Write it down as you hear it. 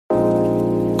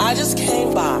I just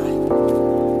came by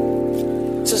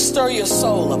to stir your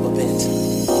soul up a bit.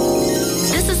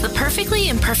 This is the Perfectly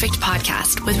Imperfect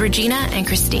podcast with Regina and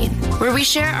Christine, where we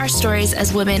share our stories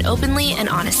as women openly and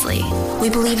honestly. We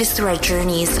believe it's through our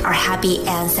journeys, our happy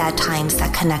and sad times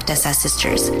that connect us as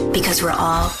sisters, because we're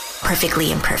all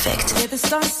perfectly imperfect.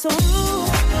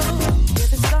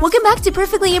 Welcome back to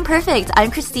Perfectly Imperfect.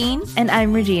 I'm Christine. And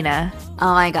I'm Regina.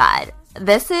 Oh my God.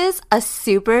 This is a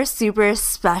super, super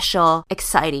special,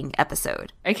 exciting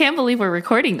episode. I can't believe we're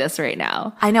recording this right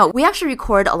now. I know. We actually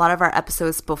record a lot of our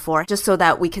episodes before just so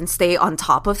that we can stay on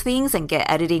top of things and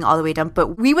get editing all the way done.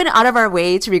 But we went out of our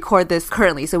way to record this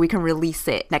currently so we can release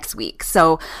it next week.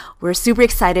 So we're super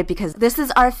excited because this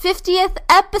is our 50th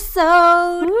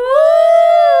episode. Woo!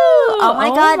 Oh my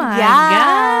God.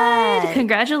 God.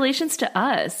 Congratulations to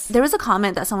us. There was a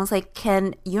comment that someone's like,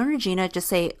 can you and Regina just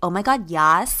say, oh my God,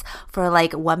 yes, for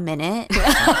like 1 minute?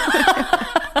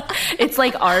 It's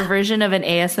like our version of an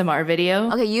ASMR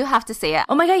video. Okay, you have to say it.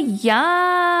 Oh my God, yes.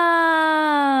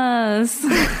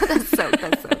 That's so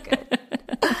good.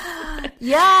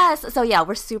 Yes. So yeah,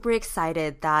 we're super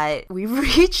excited that we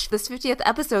reached this 50th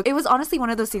episode. It was honestly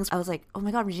one of those things I was like, oh my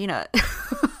God, Regina,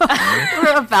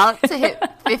 we're about to hit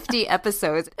 50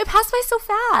 episodes. It passed by so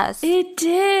fast. It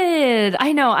did.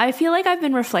 I know. I feel like I've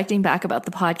been reflecting back about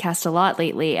the podcast a lot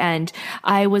lately, and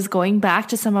I was going back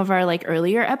to some of our like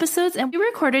earlier episodes, and we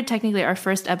recorded technically our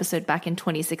first episode back in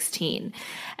 2016.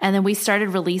 And then we started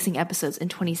releasing episodes in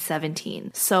 2017.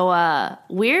 So I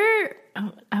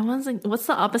was like, what's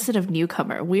the opposite of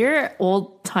newcomer? We're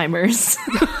old timers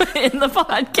in the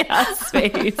podcast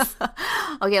space.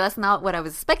 Okay, that's not what I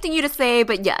was expecting you to say,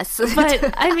 but yes.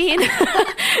 But I mean,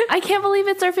 I can't believe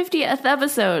it's our 50th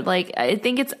episode. Like, I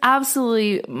think it's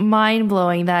absolutely mind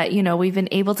blowing that, you know, we've been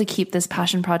able to keep this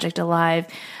passion project alive.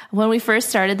 When we first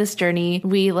started this journey,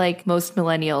 we, like most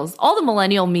millennials, all the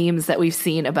millennial memes that we've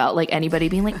seen about like anybody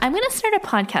being like, I'm going to start a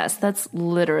podcast. That's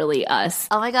literally us.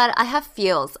 Oh my God, I have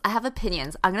feels. I have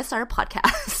opinions. I'm going to start a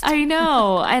podcast. I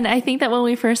know. And I think that when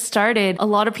we first started, a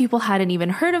lot of people hadn't even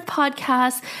heard of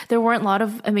podcasts. There weren't a lot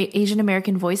of Asian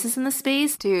American voices in the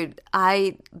space. Dude,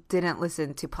 I didn't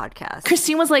listen to podcasts.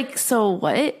 Christine was like, so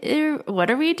what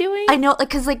are we doing? I know, like,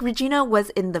 because like Regina was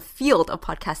in the field of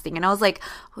podcasting and I was like,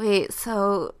 wait,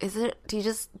 so do you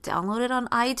just download it on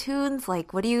iTunes?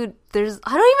 Like, what do you, I don't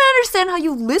even understand how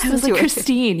you listen to it. I was like,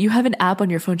 Christine, you have an app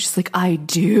on your phone. She's like, I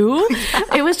do?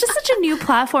 It was just such a new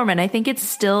platform. And I think it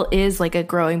still is like a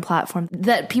growing platform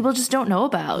that people just don't know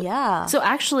about. Yeah. So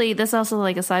actually, this is also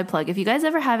like a side plug. If you guys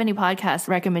ever have any podcast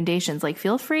recommendations, like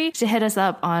feel free to hit us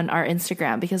up on our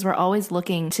Instagram because we're always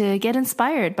looking to get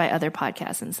inspired by other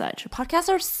podcasts and such. Podcasts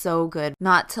are so good.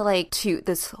 Not to like toot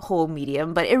this whole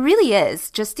medium, but it really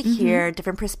is just to hear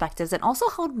different perspectives and also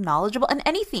how knowledgeable and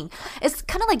anything. It's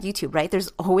kind of like YouTube, right? There's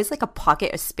always like a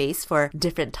pocket of space for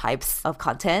different types of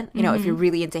content. You know, if you're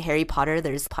really into Harry Potter,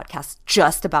 there's podcasts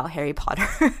just about Harry Potter.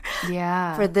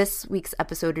 Yeah. For this week's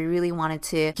episode, we really wanted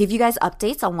to give you guys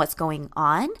updates on what's going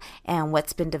on and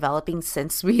what's been developing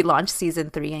since we launched season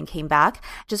 3 and came back.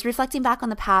 Just reflecting back on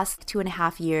the past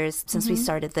 2.5 years since we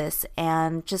started this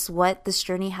and just what this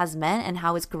journey has meant and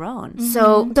how it's grown.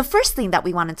 So the first thing that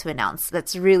we wanted to announce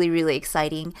that's really, really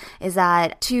exciting is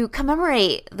that to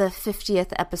commemorate the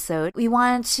 50th episode, we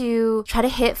wanted to try to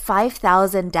hit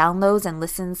 5,000 downloads and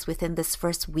listens within this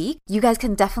first week. You guys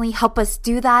can definitely help us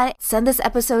do that. Send this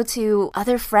episode to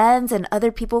other friends and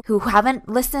other people who haven't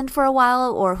listened for a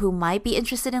while or who might be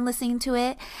interested in listening to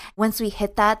it. Once we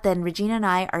hit that, then Regina and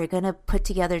I are going to put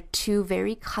together 2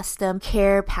 very custom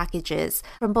care packages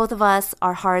from both of us,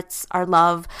 our hearts, our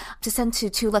love, to send to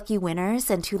 2 lucky winners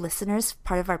and 2 listeners,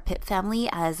 part of our PIP family,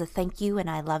 as a thank you and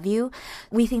I love you.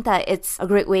 We think that it's a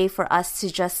great way for us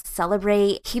to just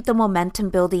celebrate, keep the momentum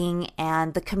building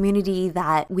and the community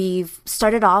that we've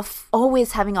started off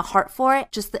always having a heart for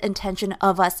it. Just the intention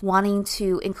of us wanting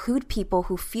to include people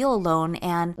who feel alone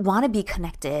and want to be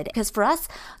connected. Because for us,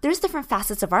 there's different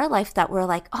facets of our life that we're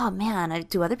like, oh man,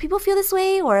 do other people feel this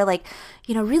way? Or like,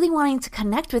 you know, really wanting to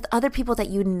connect with other people that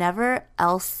you never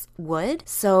else would.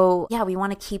 So yeah, we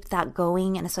want to keep that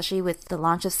going, and especially with the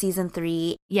launch of season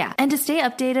 3. Yeah. And to stay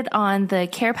updated on the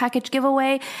care package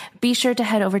giveaway, be sure to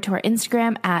head over to our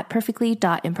Instagram at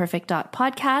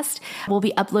perfectly.imperfect.podcast. We'll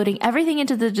be uploading everything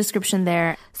into the description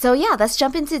there. So yeah, let's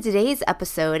jump into today's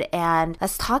episode and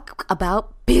let's talk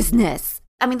about business.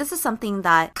 I mean, this is something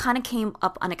that kind of came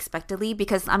up unexpectedly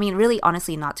because, I mean, really,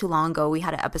 honestly, not too long ago, we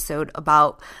had an episode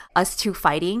about us two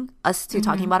fighting, us two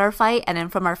talking about our fight. And then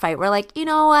from our fight, we're like, you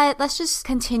know what? Let's just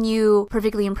continue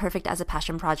Perfectly Imperfect as a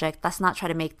passion project. Let's not try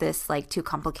to make this like too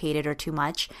complicated or too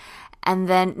much. And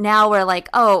then now we're like,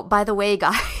 oh, by the way,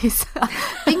 guys,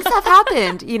 things have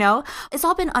happened, you know? It's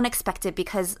all been unexpected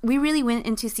because we really went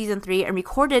into season 3 and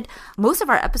recorded most of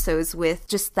our episodes with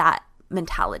just that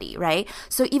mentality, right?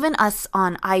 So even us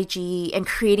on IG and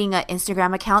creating an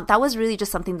Instagram account, that was really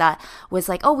just something that was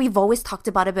like, oh, we've always talked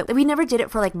about it, but we never did it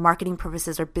for like marketing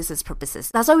purposes or business purposes.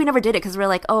 That's why we never did it, because we're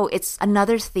like, oh, it's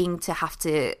another thing to have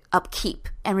to upkeep.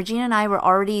 And Regina and I were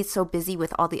already so busy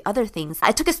with all the other things.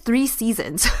 It took us 3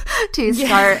 seasons to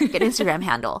start an Instagram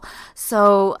handle.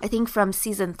 So I think from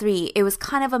season 3, it was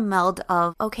kind of a meld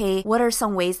of, okay, what are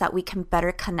some ways that we can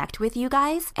better connect with you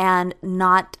guys and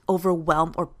not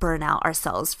overwhelm or burn out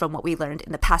ourselves from what we learned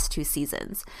in the past 2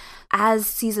 seasons. As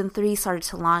season 3 started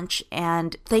to launch,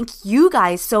 and thank you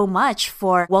guys so much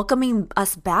for welcoming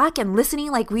us back and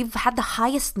listening. Like, we've had the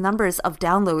highest numbers of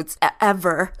downloads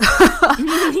ever.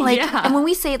 And when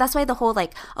we say, that's why the whole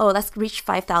like, oh, let's reach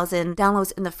 5,000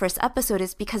 downloads in the first episode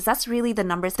is because that's really the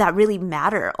numbers that really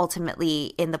matter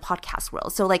ultimately in the podcast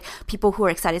world. So like people who are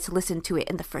excited to listen to it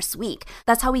in the first week.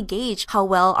 That's how we gauge how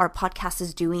well our podcast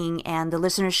is doing and the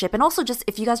listenership, and also just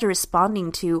if you guys are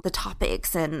responding to the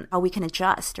topics and how we can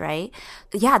adjust, right?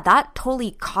 Yeah, that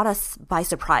totally caught us by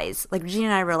surprise. Like Regina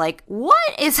and I were like,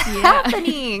 what is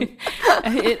happening?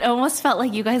 It almost felt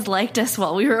like you guys liked us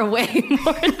while we were away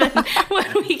more than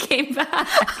when we came back.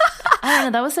 I don't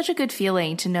know. That was such a good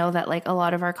feeling to know that like a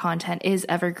lot of our content is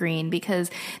evergreen,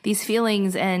 because these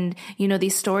feelings and, you know,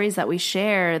 these stories that we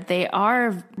share, they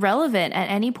are relevant at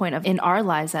any point in our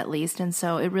lives at least. And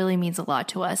so it really means a lot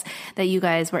to us that you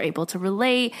guys were able to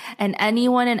relate, and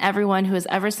anyone and everyone who has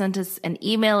ever sent us an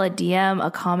email, a DM,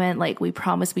 a comment, like we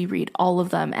promise we read all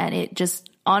of them. And it just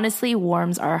honestly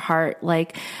warms our heart.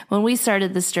 Like when we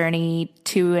started this journey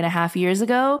 2.5 years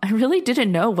ago, I really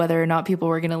didn't know whether or not people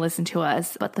were going to listen to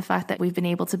us. But the fact that we've been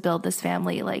able to build this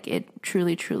family, like it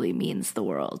truly, truly means the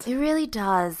world. It really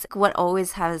does. What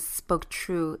always has spoke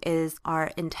true is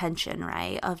our intention,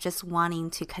 right? Of just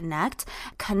wanting to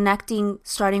connecting,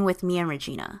 starting with me and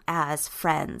Regina as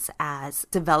friends, as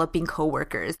developing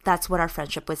coworkers. That's what our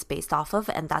friendship was based off of.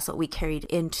 And that's what we carried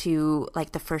into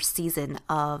like the first season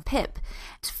of Pip.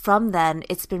 From then,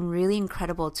 it's been really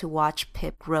incredible to watch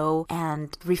Pip grow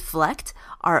and reflect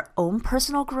our own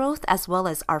personal growth as well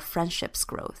as our friendship's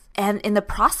growth. And in the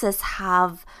process,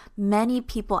 have many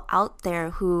people out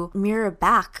there who mirror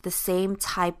back the same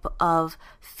type of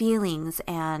feelings,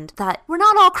 and that we're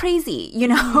not all crazy, you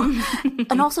know?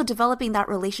 And also developing that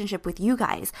relationship with you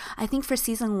guys. I think for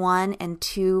season 1 and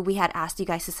 2, we had asked you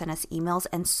guys to send us emails,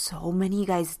 and so many of you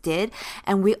guys did.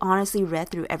 And we honestly read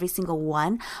through every single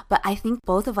one. But I think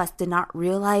both of us did not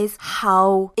realize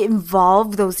how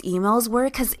involved those emails were,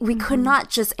 because we could not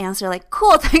just answer like,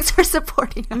 cool, thanks for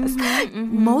supporting us.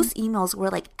 Most emails were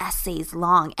like essays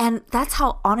long. And that's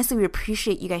how honestly we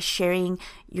appreciate you guys sharing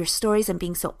your stories and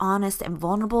being so honest and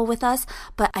vulnerable with us.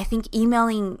 But I think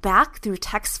emailing back through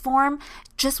text form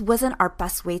just wasn't our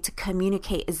best way to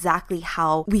communicate exactly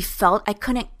how we felt. I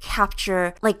couldn't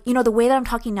capture, like, you know, the way that I'm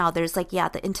talking now, there's like, yeah,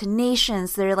 the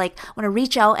intonations, they're like, when I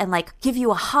reach out and like give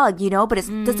you a hug, you know, but it's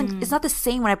not the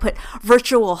same when I put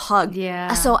virtual hug.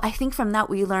 Yeah. So I think from that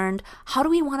we learned, how do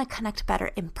we want to connect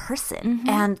better in person?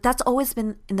 And that's always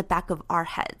been in the back of our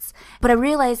heads. But I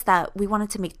realized that we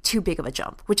wanted to make too big of a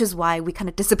jump, which is why we kind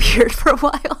of disappeared for a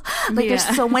while. Like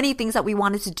there's so many things that we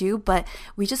wanted to do, but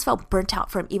we just felt burnt out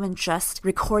from even just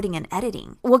recording and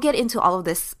editing. We'll get into all of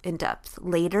this in depth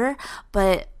later,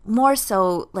 but more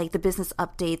so like the business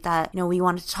update that, you know, we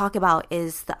wanted to talk about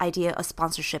is the idea of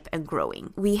sponsorship and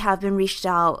growing. We have been reached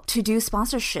out to do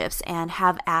sponsorships and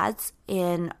have ads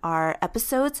in our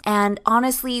episodes. And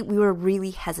honestly, we were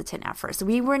really hesitant at first.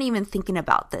 We weren't even thinking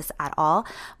about this at all.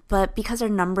 But because our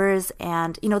numbers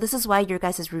and, you know, this is why your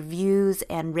guys' reviews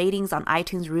and ratings on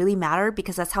iTunes really matter,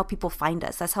 because that's how people find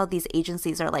us. That's how these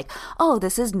agencies are like, oh,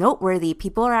 this is noteworthy.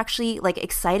 People are actually like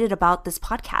excited about this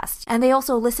podcast. And they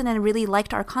also listened and really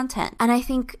liked our content. And I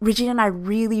think Regina and I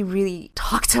really, really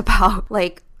talked about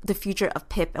like the future of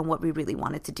Pip and what we really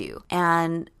wanted to do.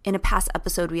 And in a past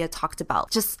episode, we had talked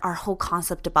about just our whole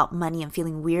concept about money and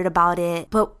feeling weird about it.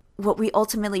 But what we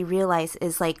ultimately realize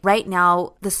is like right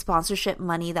now, the sponsorship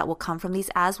money that will come from these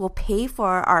ads will pay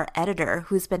for our editor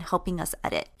who's been helping us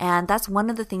edit. And that's one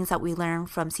of the things that we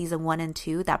learned from season 1 and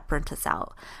 2 that burnt us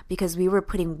out, because we were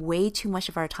putting way too much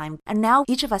of our time. And now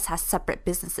each of us has separate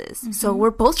businesses. So we're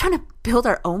both trying to build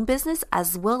our own business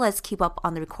as well as keep up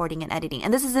on the recording and editing.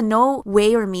 And this is in no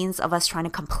way or means of us trying to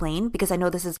complain, because I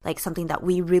know this is like something that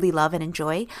we really love and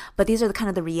enjoy, but these are the kind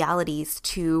of the realities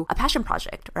to a passion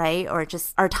project, right? Or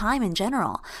just our time in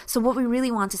general. So what we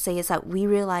really want to say is that we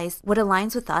realize what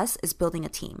aligns with us is building a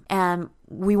team. And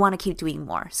we want to keep doing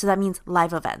more. So that means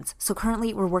live events. So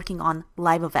currently we're working on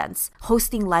live events,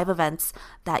 hosting live events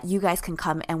that you guys can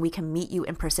come and we can meet you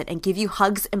in person and give you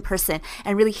hugs in person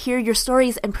and really hear your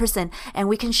stories in person. And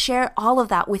we can share all of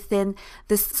that within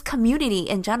this community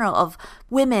in general of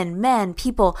women, men,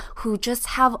 people who just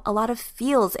have a lot of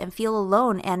feels and feel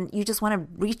alone, and you just want to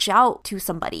reach out to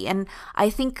somebody. And I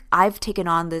think I've taken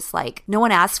on this, like, no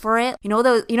one asked for it. You know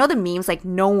the memes, like,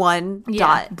 no one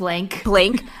dot blank,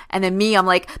 and then me, I'm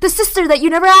like, the sister that you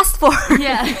never asked for.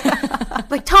 Yeah.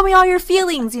 Like, tell me all your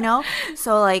feelings, you know?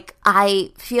 So, like,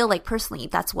 I feel like personally,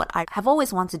 that's what I have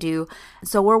always wanted to do.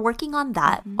 So we're working on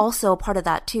that. Also, part of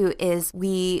that too is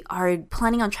we are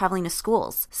planning on traveling to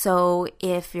schools. So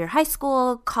if you're high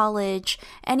school, college,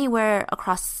 anywhere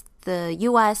across the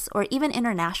US or even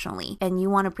internationally, and you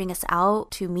want to bring us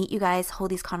out to meet you guys, hold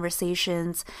these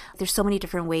conversations, there's so many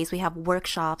different ways. We have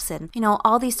workshops and,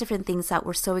 all these different things that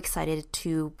we're so excited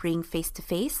to bring face to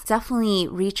face. Definitely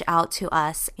reach out to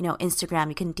us, Instagram,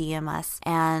 you can DM us,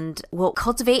 and we'll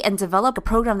cultivate and develop a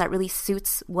program that really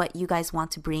suits what you guys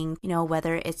want to bring,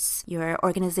 whether it's your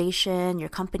organization, your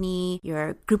company,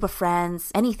 your group of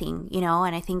friends, anything,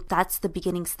 and I think that's the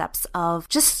beginning steps of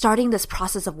just starting this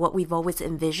process of what we've always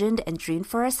envisioned and dreamed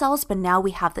for ourselves, but now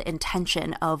we have the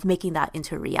intention of making that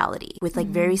into a reality with like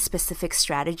very specific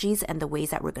strategies and the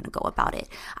ways that we're going to go about it.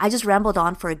 I just rambled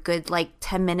on for a good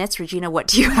 10 minutes. Regina, what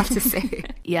do you have to say?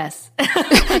 Yes.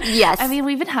 Yes. I mean,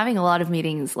 we've been having a lot of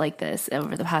meetings like this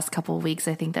over the past couple of weeks.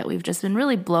 I think that we've just been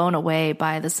really blown away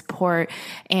by the support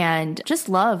and just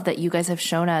love that you guys have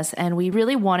shown us. And we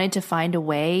really wanted to find a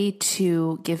way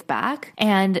to give back.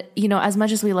 And, as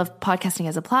much as we love podcasting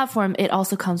as a platform, it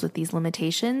also comes with these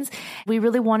limitations. We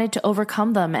really wanted to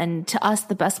overcome them. And to us,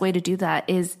 the best way to do that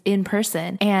is in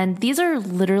person. And these are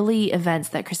literally events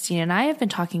that Christine and I have been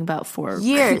talking about for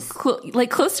years,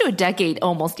 close to a decade,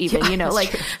 almost even,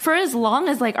 for as long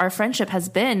as our friendship has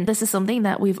been, this is something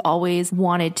that we've always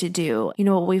wanted to do.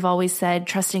 We've always said,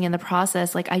 trusting in the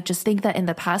process. I just think that in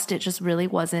the past, it just really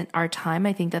wasn't our time.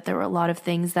 I think that there were a lot of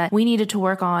things that we needed to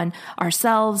work on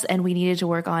ourselves and we needed to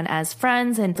work on as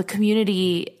friends and the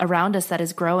community around us that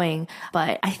is growing.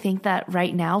 But I think that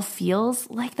right now feels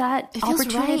like that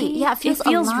opportunity. Right. Yeah, it feels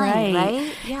aligned,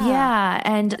 right? Yeah.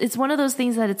 And it's one of those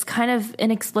things that it's kind of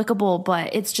inexplicable,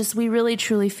 but it's just, we really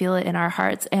truly feel it in our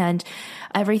hearts. And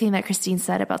everything that Christine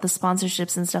said about the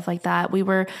sponsorships and stuff like that, we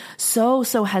were so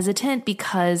hesitant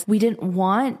because we didn't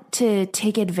want to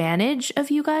take advantage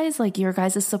of you guys, your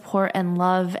guys' support and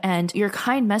love and your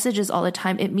kind messages all the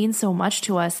time. It means so much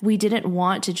to us. We didn't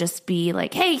want to just be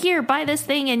like, hey, here, buy this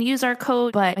thing and use our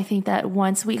code. But I think that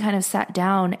once we kind of sat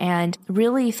down and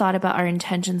really thought about our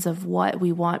intentions of what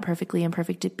we want Perfectly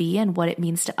Imperfect to be and what it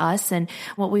means to us and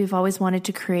what we've always wanted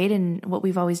to create and what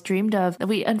we've always dreamed of,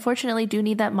 we unfortunately do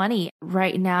need that money.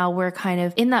 Right now, we're kind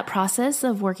of in that process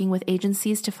of working with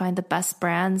agencies to find the best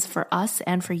brands for us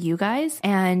and for you guys.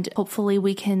 And hopefully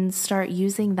we can start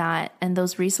using that and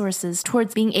those resources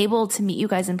towards being able to meet you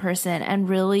guys in person and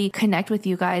really connect with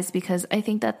you guys, because I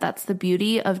think that that's the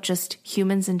beauty of just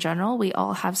humans in general. We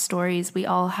all have stories. We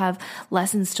all have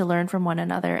lessons to learn from one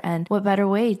another. And what better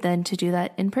way than to do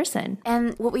that in person?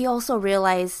 And what we also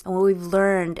realized and what we've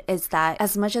learned is that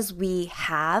as much as we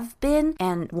have been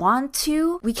and want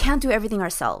to, we can't do everything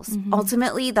ourselves.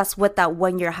 Ultimately, that's what that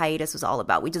 1 year hiatus was all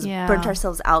about. We just burnt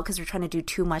ourselves out because we're trying to do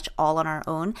too much all on our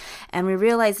own. And we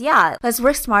realized, let's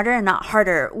work smarter and not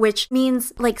harder, which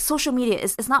means social media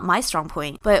is not my strong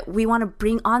point, but we want to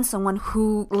bring on someone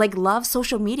who loves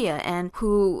social media and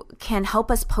who can help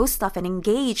us post stuff and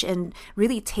engage and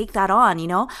really take that on,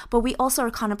 But we also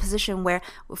are kind of position where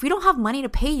if we don't have money to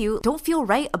pay you, don't feel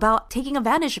right about taking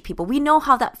advantage of people. We know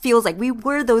how that feels like. We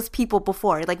were those people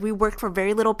before. We worked for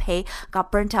very little pay,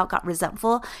 got burnt out, got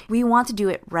resentful. We want to do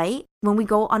it right. When we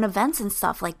go on events and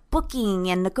stuff, booking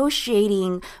and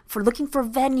negotiating for looking for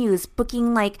venues,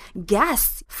 booking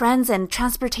guests, friends, and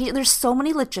transportation, there's so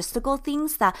many logistical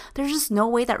things that there's just no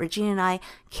way that Regina and I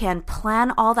can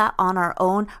plan all that on our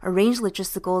own, arrange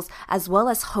logisticals, as well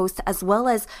as host, as well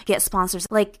as get sponsors.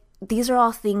 These are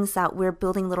all things that we're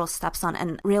building little steps on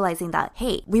and realizing that,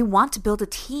 hey, we want to build a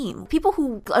team. People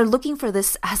who are looking for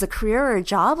this as a career or a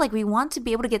job, we want to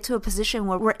be able to get to a position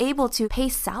where we're able to pay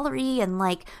salary and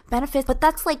benefits, but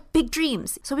that's big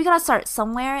dreams. So we got to start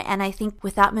somewhere. And I think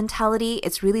with that mentality,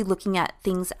 it's really looking at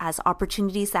things as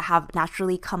opportunities that have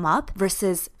naturally come up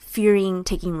versus fearing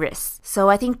taking risks. So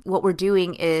I think what we're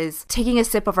doing is taking a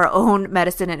sip of our own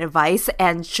medicine and advice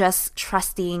and just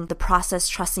trusting the process,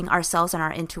 trusting ourselves and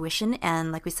our intuition fruition.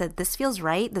 And like we said, this feels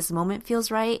right. This moment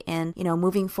feels right in,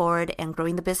 moving forward and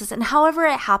growing the business. And however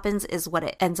it happens is what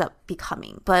it ends up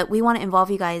becoming. But we want to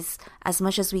involve you guys as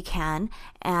much as we can.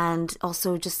 And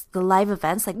also just the live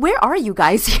events, like where are you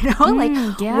guys?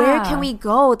 Where can we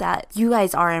go that you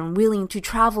guys are and willing to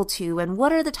travel to? And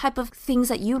what are the type of things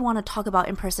that you'd want to talk about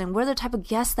in person? What are the type of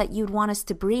guests that you'd want us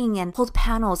to bring and hold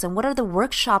panels? And what are the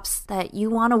workshops that you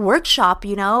want to workshop,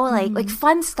 like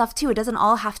fun stuff too. It doesn't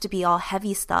all have to be all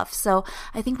heavy stuff. So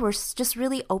I think we're just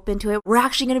really open to it. We're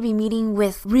actually going to be meeting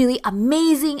with really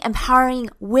amazing, empowering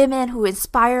women who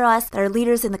inspire us, that are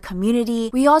leaders in the community.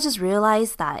 We all just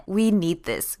realized that we need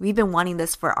this. We've been wanting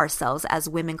this for ourselves as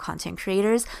women content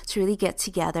creators, to really get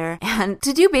together and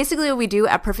to do basically what we do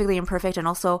at Perfectly Imperfect and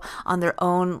also on their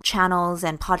own channels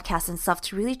and podcasts and stuff,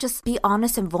 to really just be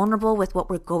honest and vulnerable with what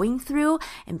we're going through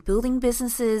and building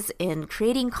businesses, in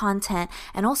creating content,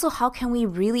 and also how can we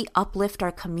really uplift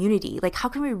our community? Like how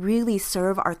can we really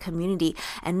serve our community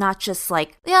and not just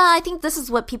like, yeah, I think this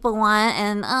is what people want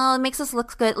and it makes us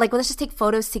look good. Like, well, let's just take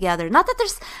photos together. Not that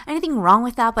there's anything wrong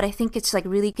with that, but I think it's like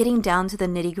really getting down to the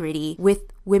nitty gritty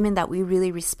with women that we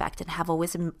really respect and have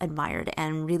always admired,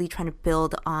 and really trying to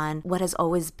build on what has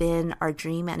always been our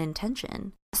dream and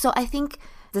intention. So I think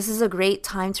this is a great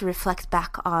time to reflect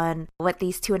back on what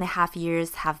these 2.5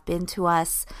 years have been to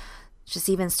us. Just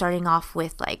even starting off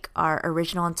with like our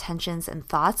original intentions and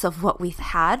thoughts of what we've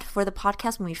had for the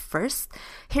podcast when we first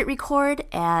hit record,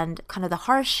 and kind of the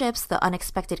hardships, the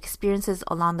unexpected experiences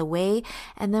along the way,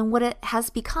 and then what it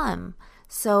has become.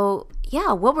 So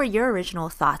yeah, what were your original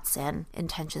thoughts and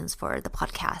intentions for the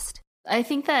podcast? I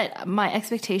think that my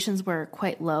expectations were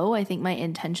quite low. I think my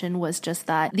intention was just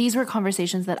that these were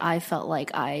conversations that I felt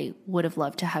like I would have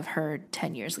loved to have heard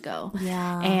 10 years ago.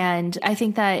 Yeah. And I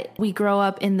think that we grow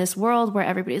up in this world where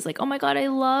everybody's like, oh my God, I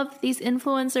love these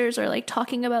influencers, or like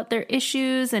talking about their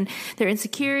issues and their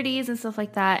insecurities and stuff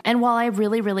like that. And while I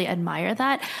really, really admire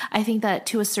that, I think that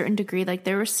to a certain degree, like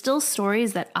there were still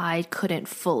stories that I couldn't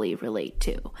fully relate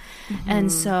to. Mm-hmm.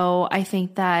 And so I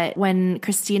think that when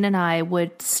Christine and I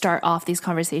would start off these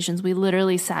conversations, we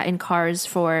literally sat in cars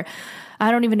for, I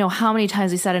don't even know how many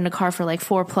times we sat in a car for like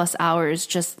 4+ hours,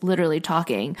 just literally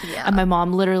talking. Yeah. And my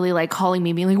mom literally like calling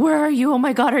me, being like, where are you? Oh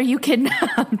my God, are you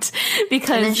kidnapped?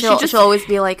 Because and then she'll always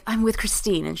be like, I'm with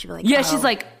Christine. And she'll be like, yeah, she's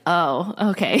like, oh,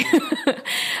 okay.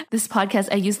 This podcast,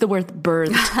 I use the word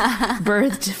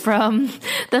birthed from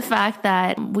the fact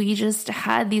that we just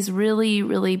had these really,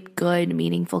 really good,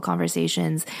 meaningful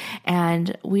conversations,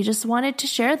 and we just wanted to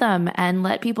share them and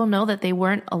let people know that they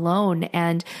weren't alone.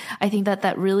 And I think that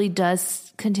that really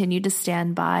does continue to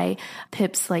stand by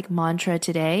Pip's like mantra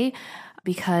today,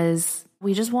 because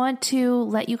we just want to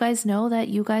let you guys know that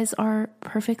you guys are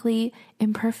perfectly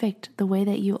imperfect the way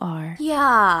that you are.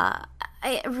 Yeah,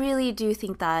 I really do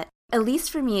think that, at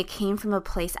least for me, it came from a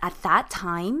place at that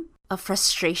time of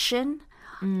frustration.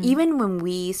 Even when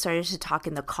we started to talk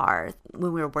in the car,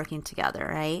 when we were working together,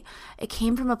 right? It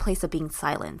came from a place of being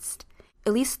silenced.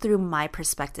 At least through my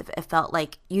perspective, it felt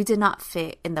like you did not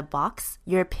fit in the box.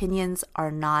 Your opinions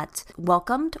are not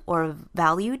welcomed or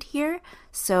valued here.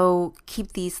 So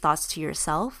keep these thoughts to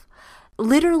yourself.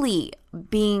 Literally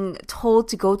being told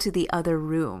to go to the other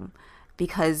room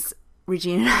because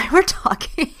Regina and I were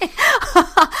talking,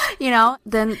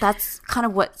 then that's kind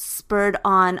of what spurred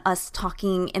on us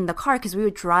talking in the car, because we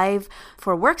would drive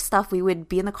for work stuff. We would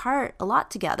be in the car a lot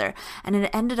together. And it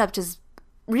ended up just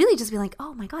really just being like,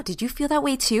 oh my God, did you feel that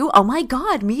way too? Oh my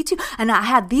God, me too. And I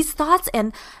had these thoughts,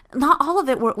 and not all of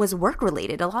it was work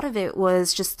related. A lot of it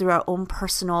was just through our own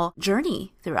personal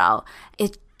journey throughout.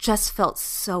 It just felt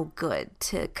so good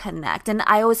to connect. And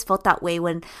I always felt that way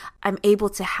when I'm able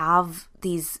to have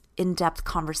these in-depth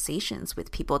conversations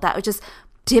with people that would just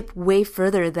dip way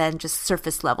further than just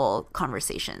surface level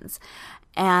conversations.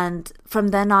 And from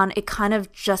then on, it kind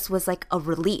of just was like a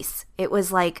release. It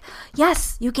was like,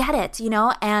 yes, you get it,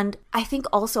 And I think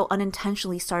also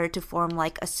unintentionally started to form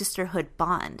like a sisterhood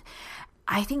bond.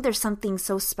 I think there's something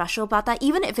so special about that,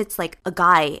 even if it's like a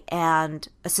guy and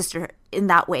a sister in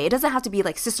that way. It doesn't have to be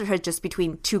like sisterhood just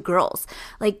between two girls.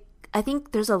 Like, I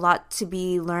think there's a lot to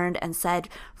be learned and said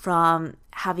from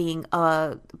having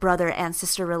a brother and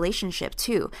sister relationship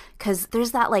too. Because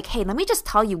there's that like, hey, let me just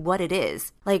tell you what it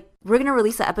is. Like, we're going to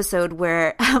release an episode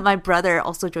where my brother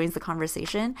also joins the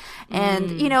conversation.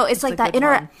 And, it's like that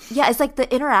it's like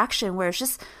the interaction where it's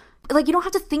just like, you don't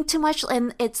have to think too much.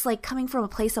 And it's like coming from a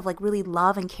place of like really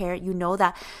love and care. You know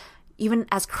that even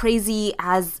as crazy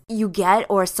as you get,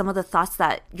 or some of the thoughts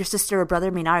that your sister or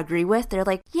brother may not agree with, they're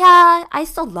like, yeah, I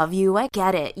still love you. I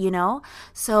get it, you know?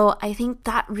 So I think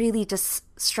that really just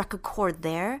struck a chord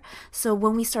there. So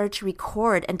when we started to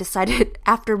record and decided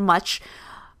after much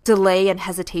delay and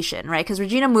hesitation, right? Because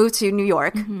Regina moved to New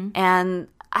York, and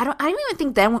I don't even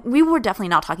think then we were definitely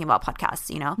not talking about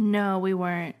podcasts, you know? No, we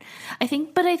weren't. I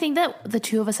think that the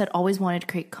two of us had always wanted to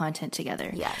create content together.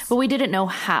 Yes. But we didn't know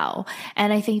how.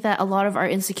 And I think that a lot of our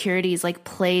insecurities like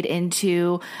played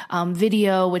into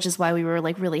video, which is why we were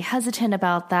like really hesitant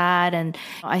about that. And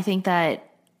I think that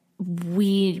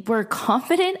we were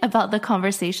confident about the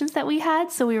conversations that we had.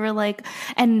 So we were like,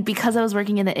 and because I was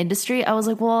working in the industry, I was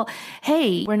like, well,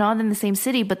 hey, we're not in the same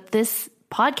city, but this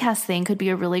podcast thing could be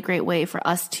a really great way for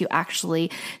us to actually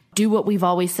do what we've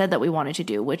always said that we wanted to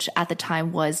do, which at the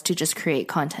time was to just create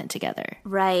content together.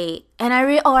 Right. And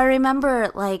I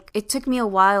remember like it took me a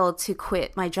while to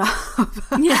quit my job.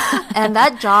 Yeah. And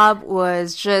that job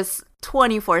was just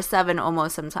 24/7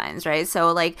 almost sometimes, right?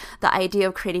 So like the idea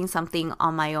of creating something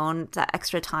on my own, that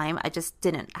extra time, I just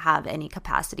didn't have any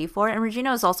capacity for. And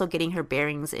Regina was also getting her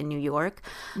bearings in New York.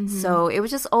 So it was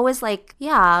just always like,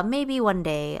 yeah, maybe one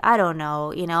day, I don't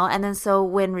know, you know? And then so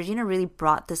when Regina really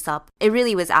brought this up, it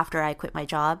really was after I quit my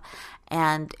job.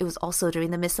 And it was also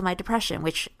during the midst of my depression,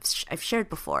 which I've shared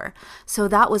before. So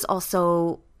that was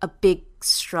also a big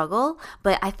struggle.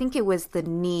 But I think it was the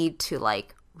need to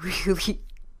like really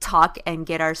talk and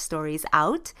get our stories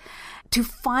out to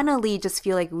finally just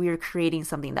feel like we were creating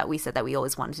something that we said that we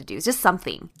always wanted to do. It's just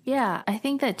something. Yeah, I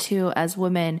think that too, as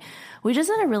women, we just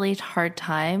had a really hard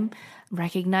time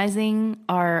recognizing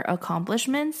our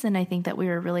accomplishments. And I think that we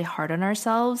were really hard on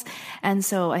ourselves. And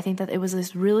so I think that it was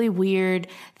this really weird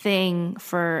thing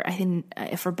for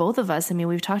both of us. I mean,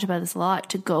 we've talked about this a lot,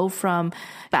 to go from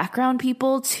background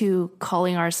people to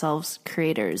calling ourselves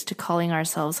creators, to calling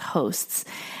ourselves hosts.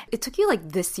 It took you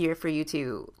like this year for you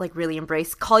to like really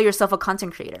call yourself a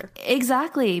content creator.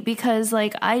 Exactly. Because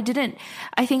like I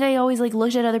think I always like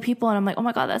looked at other people and I'm like, oh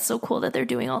my God, that's so cool that they're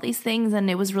doing all these things. And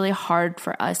it was really hard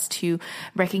for us to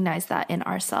recognize that in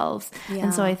ourselves. Yeah.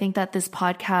 And so I think that this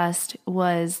podcast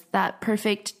was that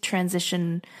perfect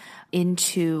transition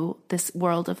into this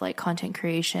world of like content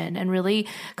creation and really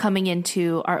coming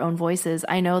into our own voices.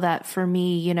 I know that for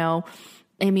me, you know,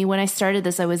 I mean, when I started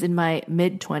this, I was in my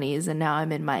mid-20s and now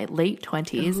I'm in my late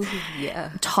 20s. Ooh, yeah.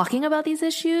 Talking about these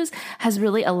issues has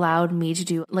really allowed me to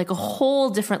do like a whole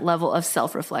different level of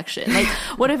self-reflection. Like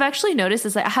what I've actually noticed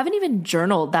is that I haven't even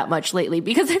journaled that much lately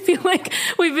because I feel like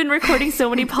we've been recording so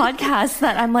many podcasts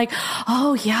that I'm like,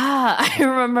 oh yeah, I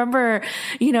remember,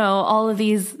 you know, all of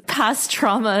these past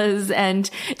traumas and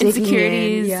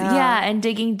insecurities. And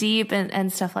digging deep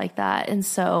and stuff like that. And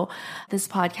so this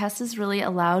podcast has really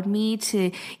allowed me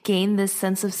to gain this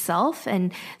sense of self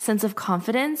and sense of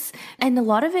confidence. And a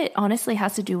lot of it honestly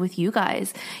has to do with you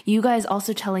guys. You guys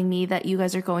also telling me that you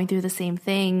guys are going through the same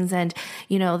things and,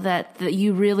 you know, that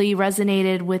you really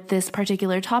resonated with this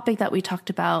particular topic that we talked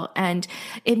about. And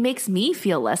it makes me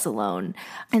feel less alone.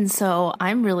 And so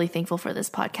I'm really thankful for this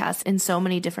podcast in so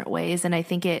many different ways. And I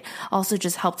think it also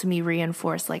just helped me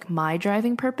reinforce like my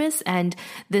driving purpose. And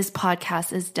this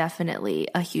podcast is definitely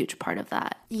a huge part of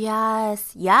that.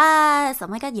 Yes. Oh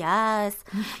my God, yes.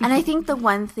 And I think the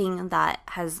one thing that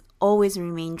has always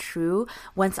remained true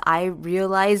once I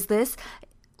realized this,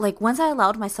 like once I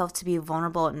allowed myself to be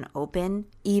vulnerable and open,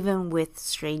 even with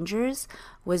strangers,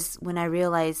 was when I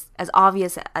realized, as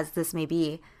obvious as this may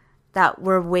be, that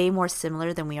we're way more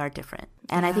similar than we are different.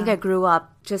 And I think I grew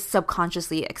up just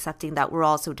subconsciously accepting that we're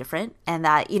all so different and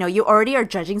that, you know, you already are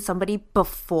judging somebody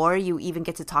before you even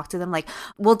get to talk to them. Like,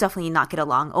 we'll definitely not get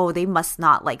along. Oh, they must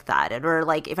not like that. Or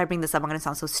like, if I bring this up, I'm going to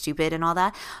sound so stupid and all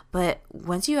that. But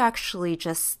once you actually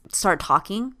just start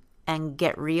talking and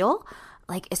get real,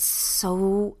 like, it's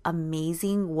so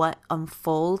amazing what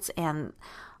unfolds. And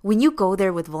when you go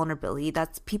there with vulnerability,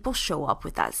 that's people show up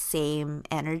with that same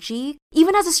energy.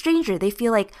 Even as a stranger, they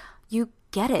feel like you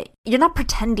get it. You're not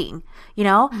pretending, you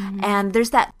know? And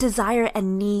there's that desire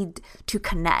and need to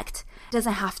connect. It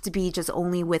doesn't have to be just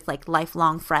only with like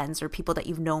lifelong friends or people that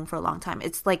you've known for a long time.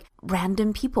 It's like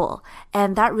random people.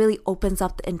 And that really opens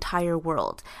up the entire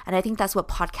world. And I think that's what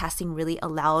podcasting really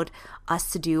allowed us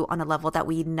to do on a level that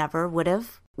we never would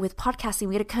have. With podcasting,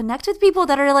 we get to connect with people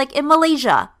that are like in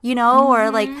Malaysia, you know, or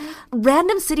like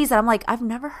random cities that I'm like, I've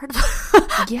never heard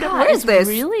of. Yeah, where is this?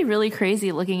 Really, really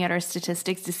crazy looking at our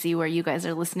statistics to see where you guys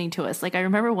are listening to us. Like, I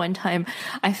remember one time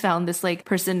I found this like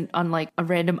person on like a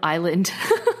random island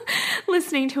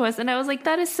listening to us. And I was like,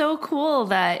 that is so cool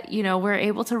that, you know, we're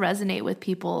able to resonate with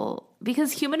people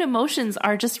because human emotions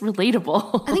are just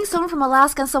relatable. I think someone from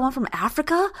Alaska and someone from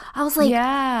Africa. I was like,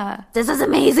 yeah, this is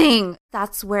amazing.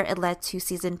 That's where it led to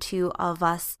season 2 of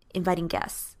us inviting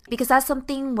guests. Because that's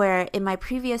something where in my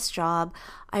previous job,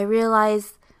 I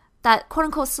realized that quote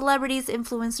unquote celebrities,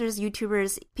 influencers,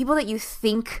 YouTubers, people that you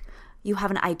think you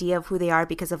have an idea of who they are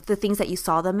because of the things that you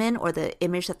saw them in or the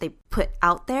image that they put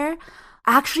out there,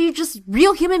 actually just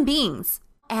real human beings.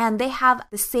 And they have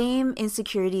the same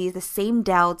insecurities, the same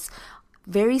doubts,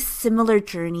 very similar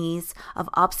journeys of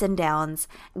ups and downs.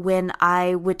 When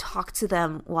I would talk to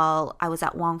them while I was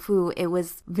at Wong Fu, it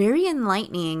was very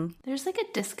enlightening. There's like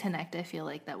a disconnect, I feel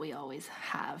like, that we always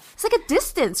have. It's like a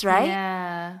distance, right?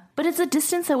 Yeah. But it's a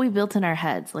distance that we built in our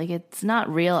heads. Like, it's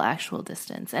not real actual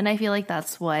distance. And I feel like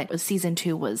that's what season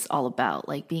 2 was all about.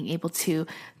 Like, being able to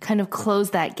kind of close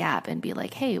that gap and be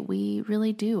like, hey, we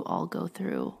really do all go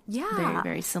through very,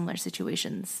 very similar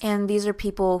situations. And these are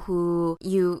people who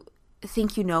you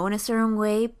think you know in a certain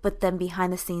way, but then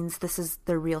behind the scenes, this is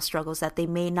their real struggles that they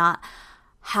may not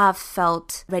have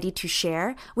felt ready to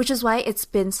share, which is why it's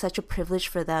been such a privilege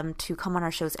for them to come on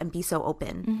our shows and be so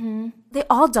open. Mm-hmm. They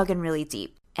all dug in really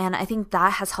deep. And I think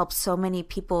that has helped so many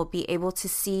people be able to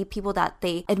see people that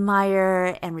they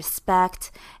admire and respect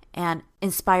and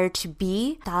inspire to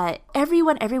be, that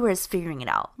everyone everywhere is figuring it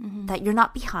out, that you're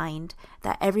not behind,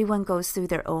 that everyone goes through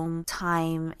their own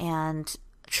time and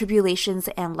tribulations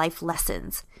and life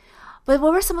lessons. But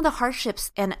what were some of the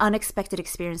hardships and unexpected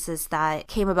experiences that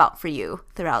came about for you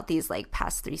throughout these like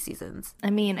past 3 seasons? I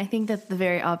mean, I think that the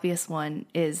very obvious one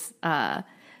is the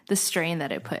strain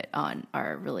that it put on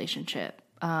our relationship.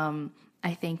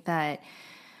 I think that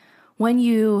when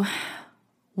you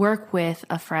work with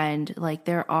a friend, like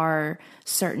there are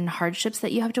certain hardships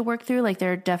that you have to work through. Like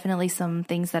there are definitely some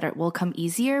things that will come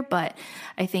easier, but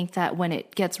I think that when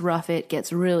it gets rough, it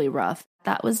gets really rough.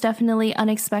 That was definitely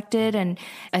unexpected. And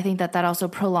I think that also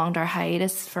prolonged our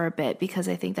hiatus for a bit, because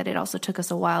I think that it also took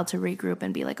us a while to regroup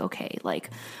and be like, okay, like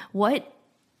what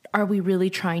are we really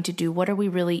trying to do? What are we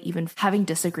really even having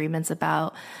disagreements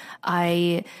about?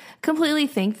 I completely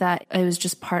think that it was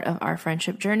just part of our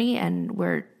friendship journey, and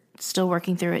we're still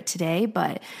working through it today,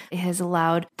 but it has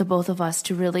allowed the both of us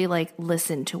to really like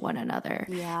listen to one another.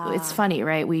 Yeah. It's funny,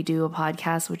 right? We do a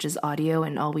podcast, which is audio,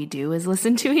 and all we do is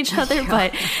listen to each other,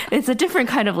 but it's a different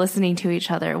kind of listening to each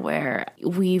other where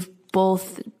we've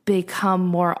both become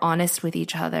more honest with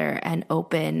each other and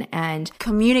open and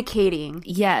communicating.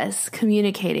 Yes,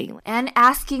 communicating. And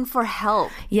asking for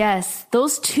help. Yes,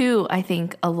 those two, I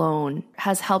think, alone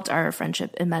has helped our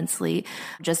friendship immensely,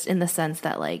 just in the sense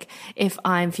that, like, if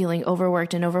I'm feeling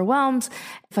overworked and overwhelmed,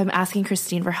 if I'm asking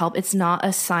Christine for help, it's not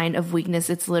a sign of weakness.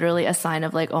 It's literally a sign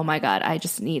of like, oh my God, I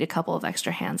just need a couple of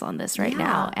extra hands on this right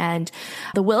now. And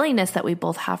the willingness that we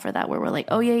both have for that, where we're like,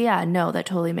 oh yeah, no, that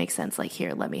totally makes sense. Like,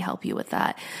 here, let me help you with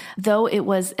that. Though it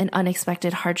was an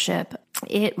unexpected hardship,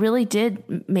 it really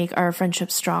did make our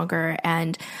friendship stronger,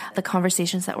 and the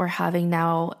conversations that we're having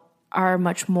now are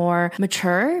much more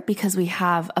mature because we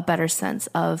have a better sense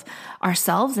of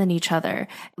ourselves and each other.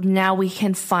 Now we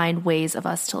can find ways of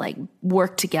us to like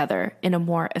work together in a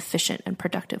more efficient and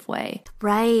productive way.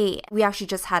 Right. We actually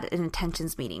just had an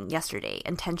intentions meeting yesterday,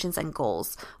 intentions and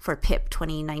goals for PIP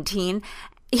 2019.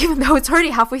 Even though it's already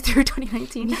halfway through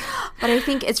 2019. But I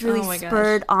think it's really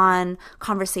spurred on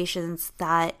conversations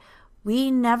that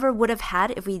we never would have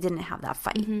had if we didn't have that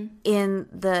fight. In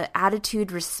the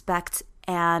attitude, respect,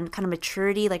 and kind of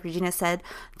maturity, like Regina said,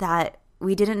 that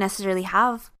we didn't necessarily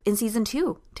have in season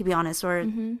 2, to be honest. Or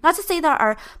not to say that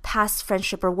our past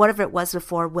friendship or whatever it was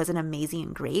before wasn't amazing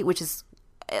and great, which is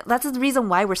that's the reason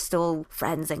why we're still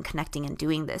friends and connecting and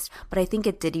doing this. But I think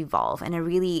it did evolve, and it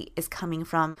really is coming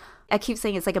from, I keep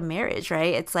saying it's like a marriage,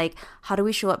 right? It's like, how do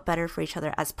we show up better for each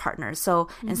other as partners? So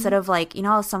instead of like, you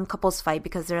know how some couples fight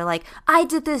because they're like, I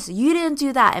did this, you didn't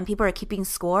do that, and people are keeping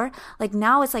score. Like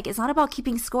now it's like, it's not about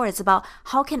keeping score. It's about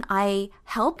how can I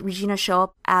help Regina show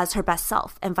up as her best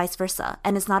self and vice versa.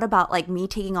 And it's not about like me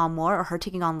taking on more or her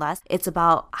taking on less. It's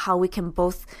about how we can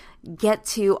both get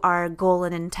to our goal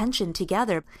and intention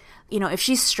together. You know, if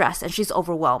she's stressed and she's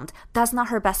overwhelmed, that's not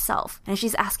her best self. And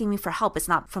she's asking me for help. It's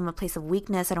not from a place of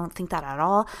weakness. I don't think that at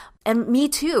all. And me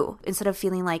too, instead of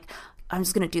feeling like, I'm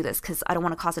just going to do this because I don't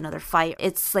want to cause another fight.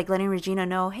 It's like letting Regina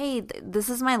know, hey, this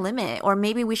is my limit. Or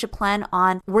maybe we should plan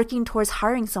on working towards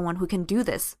hiring someone who can do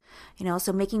this. You know,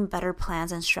 so making better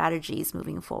plans and strategies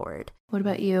moving forward. What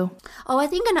about you? Oh, I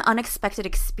think an unexpected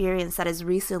experience that is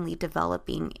recently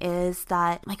developing is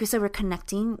that, like we said, we're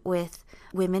connecting with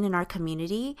women in our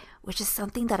community, which is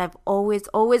something that I've always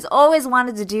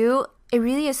wanted to do. it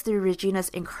really is through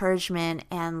Regina's encouragement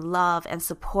and love and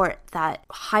support that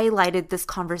highlighted this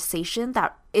conversation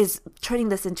that is turning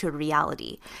this into a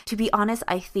reality. To be honest,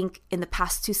 I think in the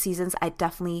past 2 seasons, I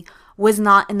definitely was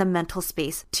not in the mental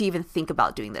space to even think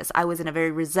about doing this. I was in a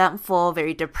very resentful,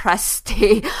 very depressed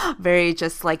state, very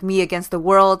just like me against the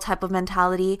world type of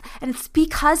mentality. And it's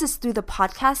because it's through the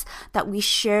podcast that we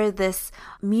share this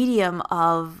medium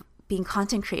of being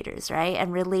content creators, right?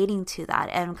 And relating to that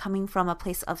and coming from a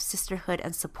place of sisterhood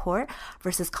and support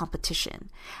versus competition.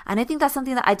 And I think that's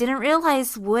something that I didn't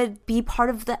realize would be part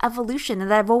of the evolution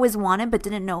and that I've always wanted but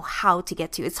didn't know how to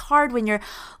get to. It's hard when you're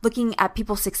looking at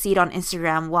people succeed on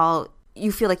Instagram while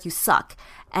you feel like you suck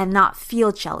and not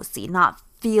feel jealousy, not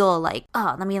feel like,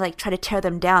 oh, let me like try to tear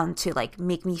them down to like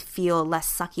make me feel less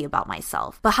sucky about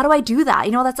myself. But how do I do that?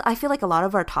 You know, I feel like a lot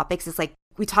of our topics is like,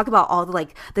 we talk about all the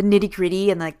like the nitty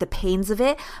gritty and like the pains of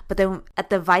it, but then at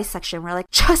the advice section we're like,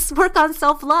 just work on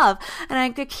self-love. And I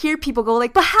could hear people go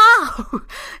like, but how?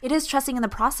 It is trusting in the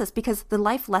process, because the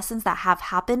life lessons that have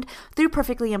happened through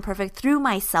Perfectly Imperfect, through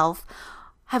myself,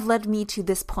 have led me to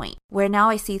this point where now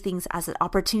I see things as an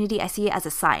opportunity. I see it as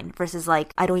a sign versus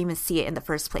like I don't even see it in the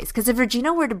first place. Because if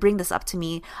Regina were to bring this up to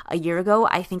me a year ago,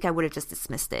 I think I would have just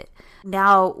dismissed it.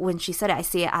 Now, when she said it, I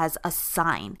see it as a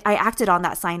sign. I acted on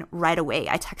that sign right away.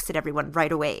 I texted everyone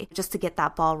right away just to get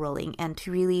that ball rolling and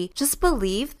to really just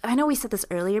believe. I know we said this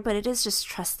earlier, but it is just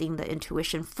trusting the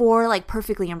intuition for like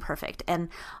Perfectly Imperfect and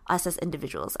us as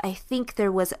individuals. I think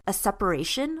there was a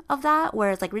separation of that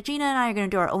where it's like Regina and I are going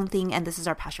to do our own thing and this is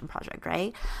our passion project,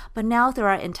 right? But now through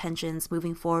our intentions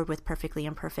moving forward with Perfectly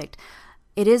Imperfect,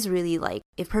 it is really like,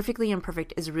 if Perfectly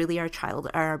Imperfect is really our child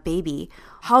or our baby,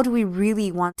 how do we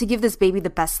really want to give this baby the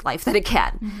best life that it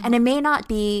can? Mm-hmm. And it may not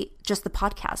be just the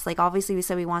podcast. Like obviously we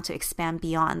said we want to expand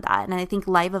beyond that. And I think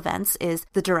live events is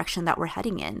the direction that we're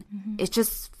heading in. Mm-hmm. It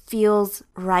just feels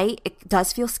right. It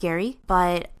does feel scary,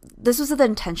 but this was the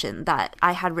intention that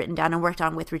I had written down and worked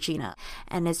on with Regina,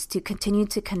 and it's to continue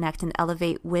to connect and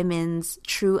elevate women's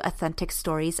true, authentic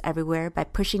stories everywhere by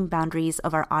pushing boundaries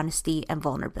of our honesty and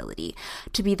vulnerability,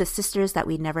 to be the sisters that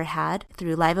we never had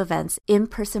through live events,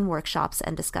 in-person workshops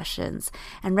and discussions,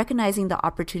 and recognizing the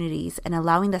opportunities and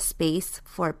allowing the space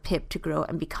for PIP to grow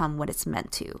and become what it's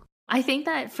meant to. I think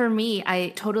that for me,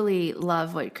 I totally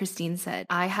love what Christine said.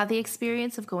 I have the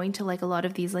experience of going to like a lot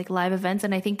of these like live events.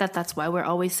 And I think that that's why we're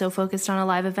always so focused on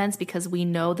live events, because we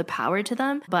know the power to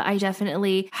them. But I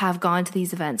definitely have gone to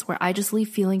these events where I just leave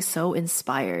feeling so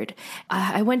inspired.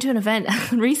 I went to an event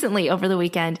recently over the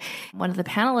weekend. One of the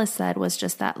panelists said was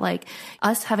just that like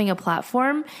us having a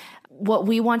platform, what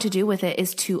we want to do with it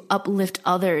is to uplift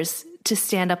others to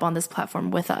stand up on this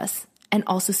platform with us and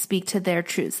also speak to their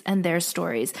truths and their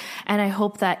stories. And I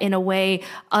hope that in a way,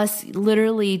 us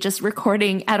literally just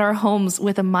recording at our homes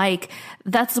with a mic,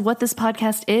 that's what this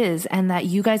podcast is, and that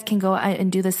you guys can go out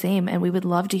and do the same. And we would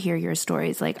love to hear your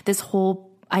stories. Like this whole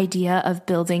idea of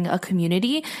building a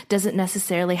community doesn't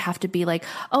necessarily have to be like,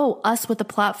 oh, us with the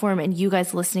platform and you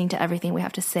guys listening to everything we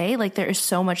have to say. Like there is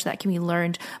so much that can be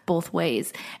learned both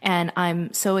ways. And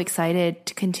I'm so excited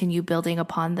to continue building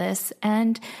upon this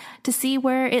and to see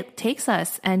where it takes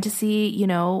us and to see, you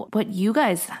know, what you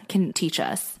guys can teach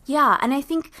us. Yeah. And I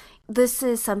think this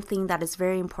is something that is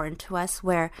very important to us,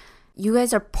 where you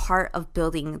guys are part of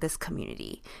building this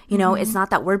community. You know, it's not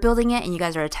that we're building it and you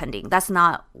guys are attending. That's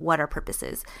not what our purpose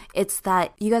is. It's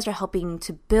that you guys are helping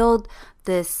to build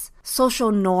this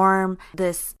social norm,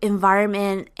 this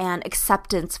environment and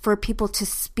acceptance for people to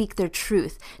speak their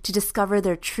truth, to discover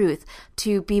their truth,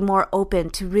 to be more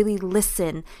open, to really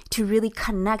listen, to really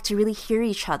connect, to really hear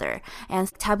each other.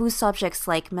 And taboo subjects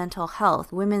like mental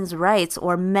health, women's rights,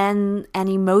 or men and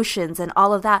emotions and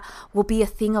all of that will be a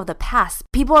thing of the past.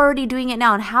 People are already doing it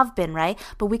now and have been, right?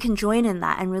 But we can join in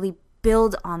that and really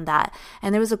build on that.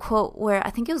 And there was a quote where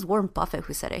I think it was Warren Buffett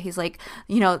who said it. He's like,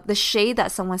 you know, the shade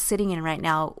that someone's sitting in right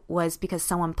now was because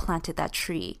someone planted that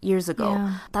tree years ago.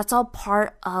 Yeah. That's all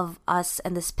part of us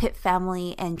and this PIP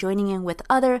family, and joining in with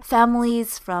other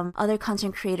families from other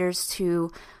content creators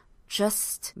to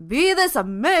just be this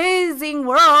amazing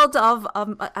world of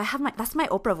that's my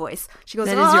Oprah voice. She goes,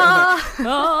 that is your Oprah.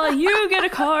 Oh, you get a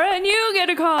car and you get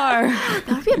a car. That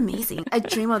would be amazing. I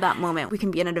dream of that moment. We can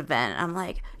be in an event. I'm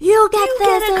like, you get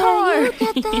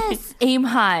a this. Aim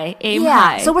high. Aim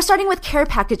high. So we're starting with care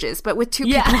packages, but with 2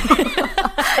 people.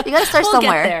 You gotta start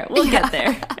somewhere. We'll get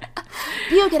there.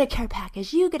 You get a care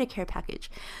package. You get a care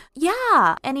package.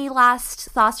 Yeah. Any last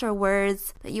thoughts or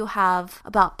words that you have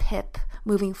about PIP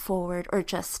moving forward, or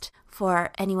just for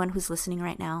anyone who's listening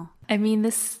right now? I mean,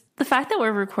 the fact that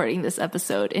we're recording this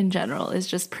episode in general is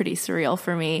just pretty surreal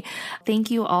for me. Thank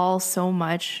you all so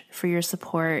much for your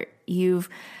support. You've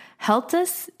helped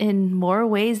us in more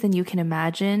ways than you can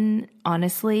imagine.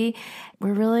 Honestly,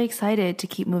 we're really excited to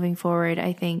keep moving forward.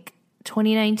 I think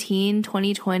 2019,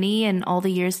 2020, and all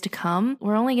the years to come,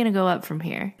 we're only going to go up from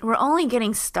here. We're only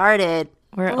getting started.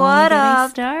 What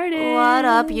up? Started. What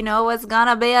up? You know it's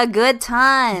gonna be a good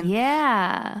time.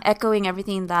 Yeah. Echoing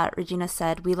everything that Regina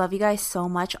said, we love you guys so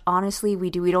much. Honestly, we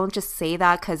do. We don't just say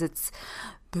that because it's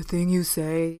the thing you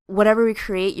say. Whatever we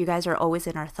create, you guys are always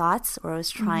in our thoughts. We're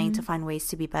always trying to find ways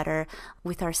to be better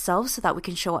with ourselves so that we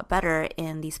can show up better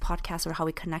in these podcasts or how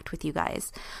we connect with you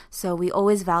guys. So we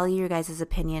always value your guys'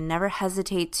 opinion. Never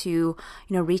hesitate to,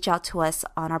 reach out to us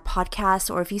on our podcast,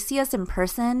 or if you see us in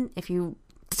person, if you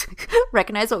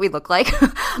recognize what we look like,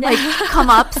 come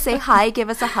up, say hi, give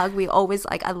us a hug. We always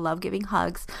I love giving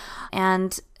hugs.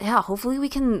 And yeah,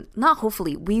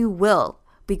 we will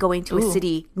be going to a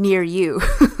city near you.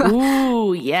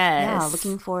 Ooh, yes. Yeah,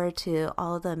 looking forward to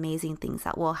all the amazing things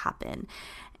that will happen.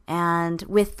 And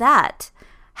with that,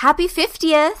 happy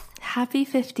 50th. Happy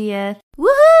 50th.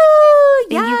 Woohoo!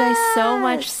 Thank you guys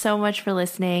so much for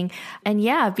listening. And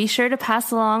yeah, be sure to pass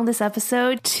along this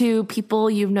episode to people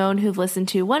you've known who've listened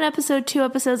to 1 episode, 2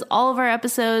 episodes, all of our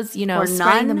episodes, or spreading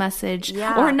none. The message.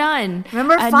 Yeah. Or none.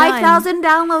 Remember, 5,000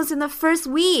 downloads in the first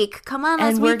week. Come on,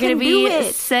 and we're going to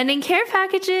be sending care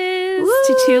packages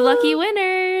to 2 lucky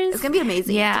winners. It's going to be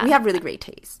amazing. Yeah. We have really great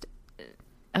taste.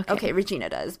 Okay, Regina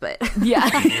does, but yeah.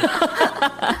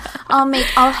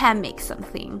 I'll hand make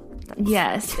something.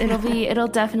 Yes, it'll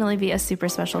definitely be a super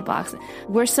special box.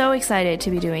 We're so excited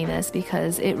to be doing this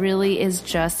because it really is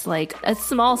just like a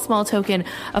small token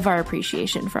of our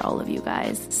appreciation for all of you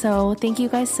guys. So thank you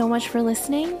guys so much for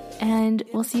listening, and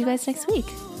we'll see you guys next week.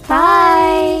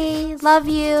 Bye. Love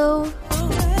you.